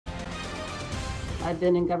I've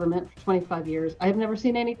been in government for 25 years. I've never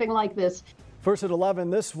seen anything like this. First at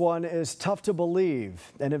 11, this one is tough to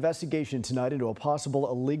believe. An investigation tonight into a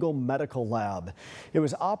possible illegal medical lab. It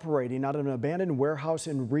was operating out of an abandoned warehouse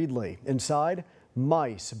in Reedley. Inside,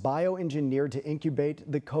 mice bioengineered to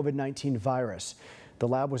incubate the COVID-19 virus. The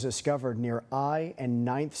lab was discovered near I and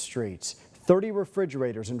 9th Streets. 30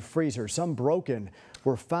 refrigerators and freezers, some broken,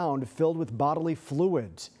 were found filled with bodily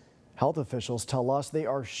fluids. Health officials tell us they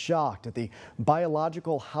are shocked at the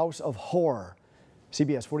biological house of horror.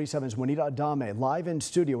 CBS 47's Juanita Adame live in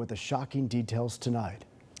studio with the shocking details tonight.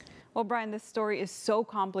 Well, Brian, this story is so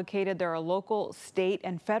complicated. There are local, state,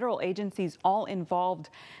 and federal agencies all involved.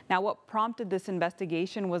 Now, what prompted this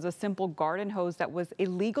investigation was a simple garden hose that was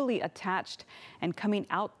illegally attached and coming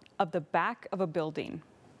out of the back of a building.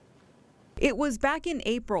 It was back in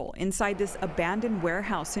April inside this abandoned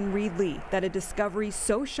warehouse in Reedley that a discovery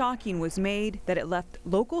so shocking was made that it left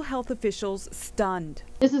local health officials stunned.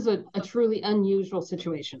 This is a truly unusual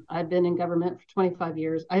situation. I've been in government for 25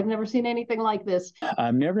 years. I've never seen anything like this. I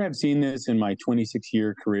never have seen this in my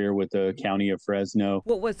 26-year career with the county of Fresno.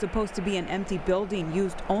 What was supposed to be an empty building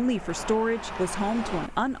used only for storage was home to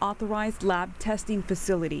an unauthorized lab testing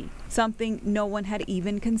facility, something no one had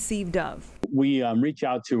even conceived of. We reach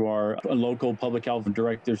out to our local public health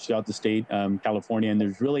directors throughout the state, California, and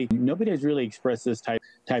nobody has really expressed this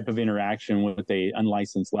type of interaction with a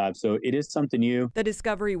unlicensed lab. So it is something new. The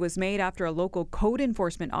discovery was made after a local code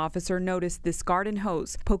enforcement officer noticed this garden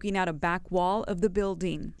hose poking out a back wall of the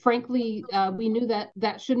building. Frankly, we knew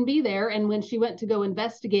that shouldn't be there. And when she went to go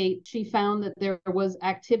investigate, she found that there was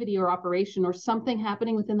activity or operation or something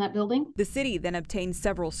happening within that building. The city then obtained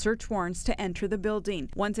several search warrants to enter the building.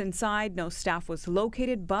 Once inside, no staff was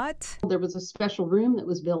located, but there was a special room that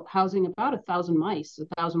was built housing about 1,000 mice,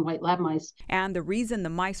 1,000 white lab mice. And the reason the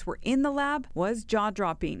mice were in the lab was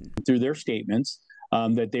jaw-dropping. Through their statements,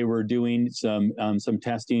 that they were doing some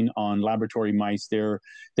testing on laboratory mice there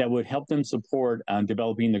that would help them support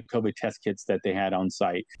developing the COVID test kits that they had on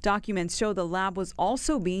site. Documents show the lab was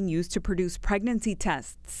also being used to produce pregnancy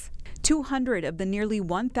tests. 200 of the nearly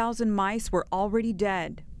 1,000 mice were already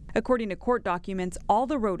dead. According to court documents, all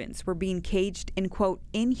the rodents were being caged in, quote,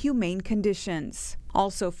 inhumane conditions.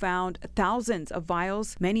 Also found thousands of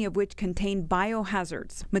vials, many of which contained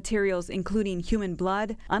biohazards, materials including human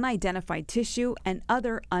blood, unidentified tissue, and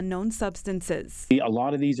other unknown substances. A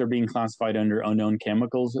lot of these are being classified under unknown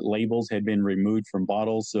chemicals. Labels had been removed from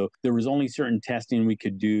bottles, so there was only certain testing we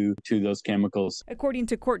could do to those chemicals. According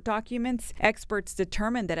to court documents, experts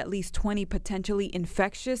determined that at least 20 potentially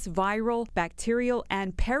infectious, viral, bacterial,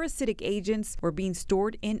 and parasitic agents were being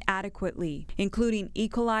stored inadequately, including E.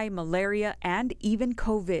 coli, malaria, and even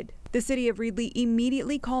COVID. The city of Reedley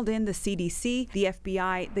immediately called in the CDC, the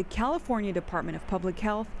FBI, the California Department of Public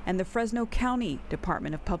Health, and the Fresno County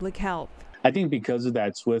Department of Public Health. I think because of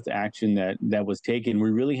that swift action that was taken, we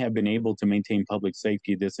really have been able to maintain public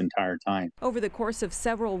safety this entire time. Over the course of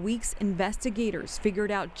several weeks, investigators figured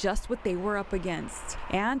out just what they were up against.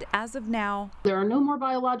 And as of now, there are no more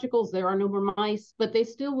biologicals, there are no more mice, but they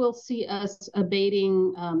still will see us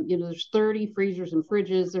abating. There's 30 freezers and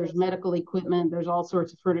fridges, there's medical equipment, there's all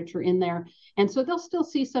sorts of furniture in there. And so they'll still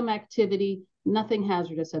see some activity. Nothing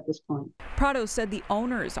hazardous at this point. Prado said the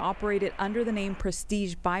owners operated under the name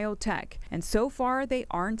Prestige Biotech, and so far they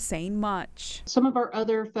aren't saying much. Some of our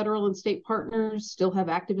other federal and state partners still have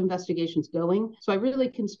active investigations going, so I really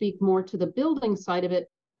can speak more to the building side of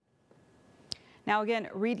it. Now again,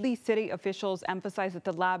 Reedley city officials emphasized that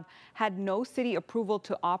the lab had no city approval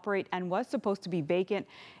to operate and was supposed to be vacant.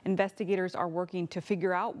 Investigators are working to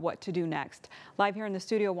figure out what to do next. Live here in the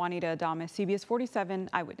studio, Juanita Adame, CBS 47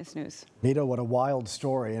 Eyewitness News. Nita, what a wild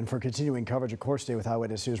story. And for continuing coverage, of course, stay with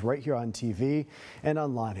Eyewitness News right here on TV and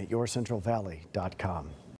online at yourcentralvalley.com.